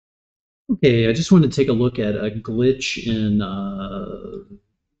Okay, I just wanted to take a look at a glitch in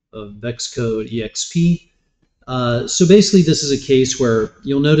Vex EXP. So basically, this is a case where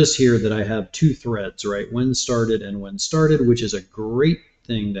you'll notice here that I have two threads, right? When started and when started, which is a great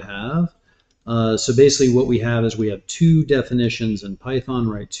thing to have. So basically, what we have is we have two definitions in Python,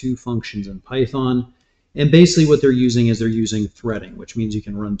 right? Two functions in Python. And basically, what they're using is they're using threading, which means you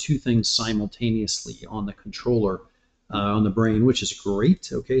can run two things simultaneously on the controller. On the brain, which is great.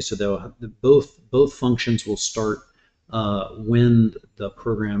 Okay, so they'll both functions will start when the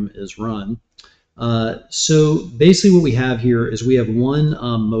program is run. So basically, what we have here is we have one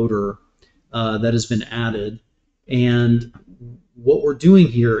motor that has been added, and what we're doing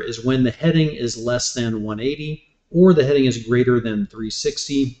here is when the heading is less than 180 or the heading is greater than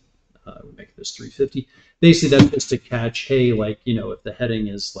 360. We make this 350. Basically, that's just to catch, hey, like, you know, if the heading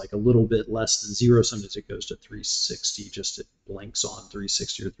is like a little bit less than 0, sometimes it goes to 360, just it blanks on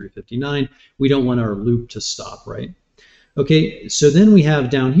 360 or 359. We don't want our loop to stop, right? Okay, so then we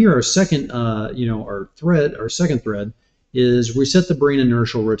have down here our second, our second thread is we set the brain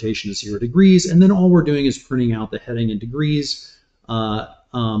inertial rotation to 0 degrees, and then all we're doing is printing out the heading in degrees,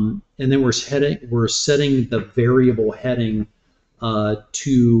 and then we're setting the variable heading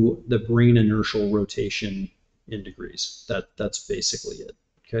to the brain inertial rotation in degrees. That's basically it,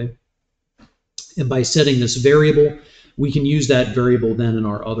 okay? And by setting this variable, we can use that variable then in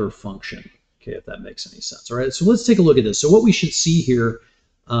our other function, okay, if that makes any sense. All right, so let's take a look at this. So what we should see here,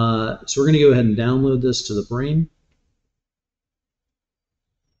 so we're going to go ahead and download this to the brain.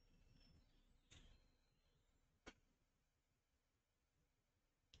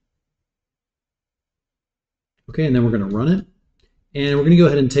 Okay, and then we're going to run it. And we're going to go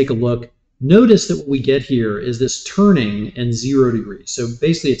ahead and take a look. Notice that what we get here is this turning in 0 degrees. So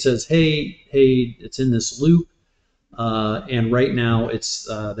basically it says, hey, it's in this loop. And right now it's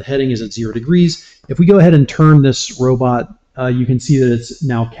the heading is at 0 degrees. If we go ahead and turn this robot, you can see that it's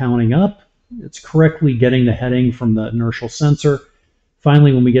now counting up. It's correctly getting the heading from the inertial sensor.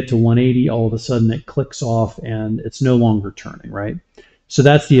 Finally, when we get to 180, all of a sudden it clicks off and it's no longer turning, right? So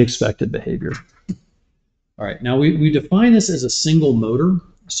that's the expected behavior. All right, now we define this as a single motor.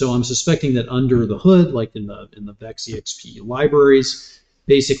 So I'm suspecting that under the hood, like in the Vex EXP libraries,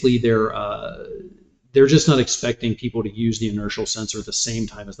 basically they're just not expecting people to use the inertial sensor at the same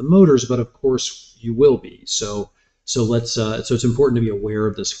time as the motors, but of course you will be. So it's important to be aware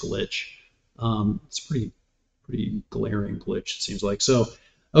of this glitch. It's pretty glaring glitch, it seems like. So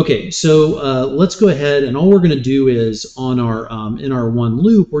okay, so let's go ahead, and all we're going to do is on our in our one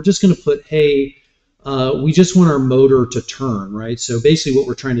loop, we're just going to put, hey, we just want our motor to turn, right? So basically what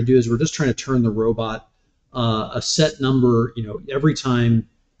we're trying to do is we're just trying to turn the robot a set number, you know, every time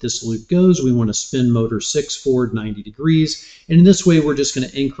this loop goes, we want to spin motor 6 forward 90 degrees. And in this way, we're just going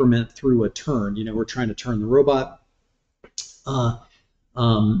to increment through a turn. You know, we're trying to turn the robot. So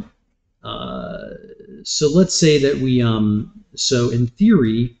let's say that we, so in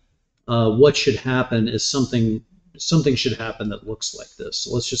theory, what should happen is something should happen that looks like this.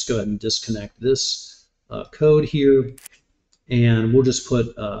 So let's just go ahead and disconnect this code here, and we'll just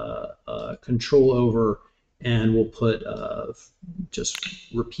put control over, and we'll put just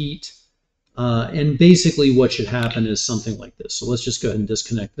repeat. And basically what should happen is something like this. So let's just go ahead and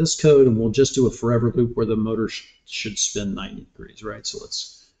disconnect this code, and we'll just do a forever loop where the motor should spin 90 degrees, right? So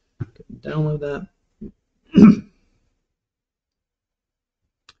let's go ahead and download that.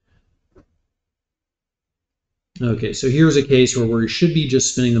 Okay, so here's a case where we should be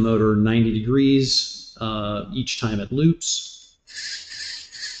just spinning the motor 90 degrees each time it loops.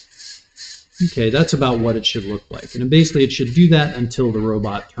 Okay, that's about what it should look like. And basically it should do that until the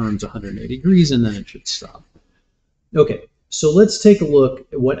robot turns 180 degrees, and then it should stop. Okay, so let's take a look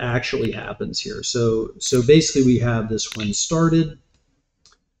at what actually happens here. So basically we have this when started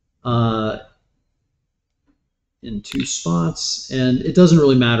in 2 spots, and it doesn't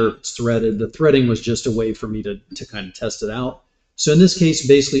really matter if it's threaded. The threading was just a way for me to kind of test it out. So in this case,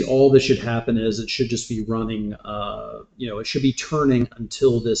 basically all that should happen is it should just be running, you know, it should be turning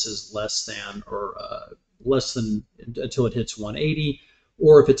until this is less than or until it hits 180,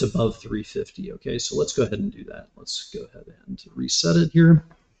 or if it's above 350. Okay, so let's go ahead and do that. Let's go ahead and reset it here.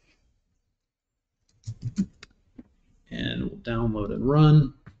 And we'll download and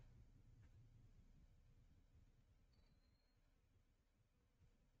run.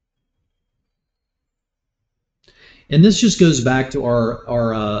 And this just goes back to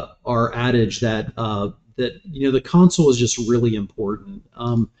our adage that that, you know, the console is just really important.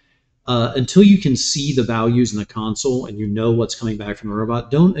 Until you can see the values in the console and you know what's coming back from the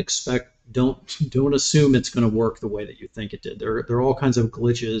robot, don't assume it's going to work the way that you think it did. There are all kinds of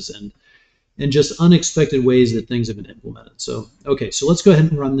glitches, and and just unexpected ways that things have been implemented. So, okay, so let's go ahead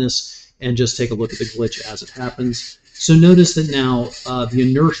and run this and just take a look at the glitch as it happens. So notice that now the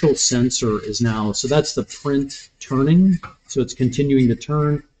inertial sensor is now, so that's the print turning. So it's continuing to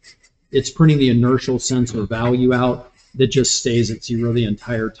turn. It's printing the inertial sensor value out that just stays at 0 the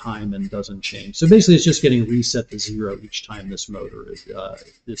entire time and doesn't change. So basically it's just getting reset to 0 each time this motor,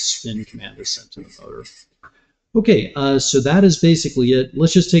 this spin command is sent to the motor. Okay, so that is basically it.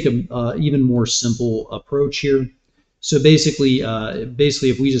 Let's just take a even more simple approach here. So basically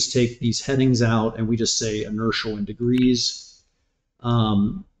if we just take these headings out and we just say inertial in degrees,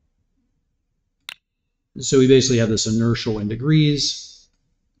 so we basically have this inertial in degrees.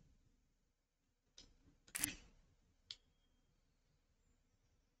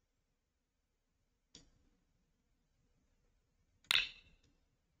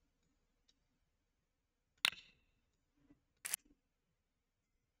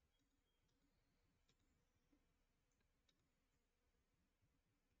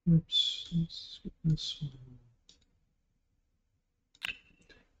 Oops, let's get this one.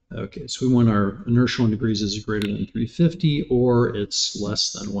 Okay, so we want our inertial in degrees is greater than 350 or it's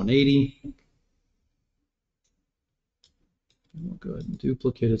less than 180. We'll go ahead and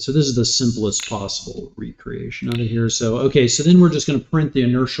duplicate it. So this is the simplest possible recreation of it here. So, okay, so then we're just going to print the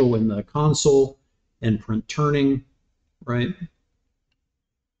inertial in the console and print turning, right?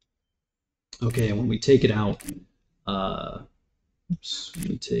 Okay, and when we take it out, oops, let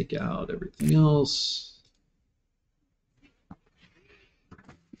me take out everything else.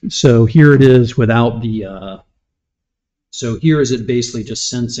 So here it is without the, so here is it basically just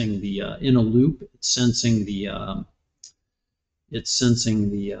sensing the, in a loop, it's sensing the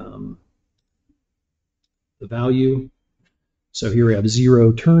value. So here we have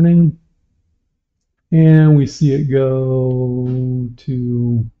 0 turning, and we see it go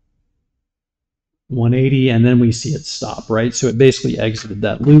to 180, and then we see it stop, right? So it basically exited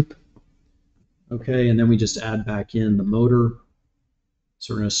that loop. Okay, and then we just add back in the motor.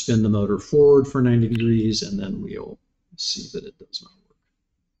 So we're going to spin the motor forward for 90 degrees, and then we'll see that it does not work.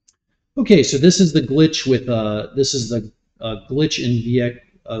 Okay, so this is the glitch with this is the glitch in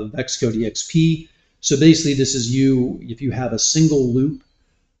Vex EXP. So basically, this is if you have a single loop,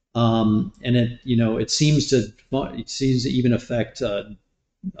 and it seems to even affect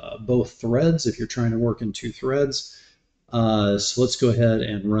both threads if you're trying to work in 2 threads. So let's go ahead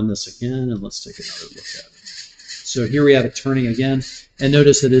and run this again, and let's take another look at it. So here we have it turning again, and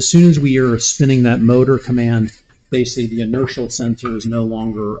notice that as soon as we are spinning that motor command, basically the inertial sensor is no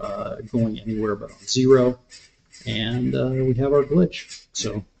longer going anywhere but on 0, and we have our glitch.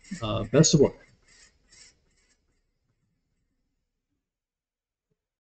 So best of luck.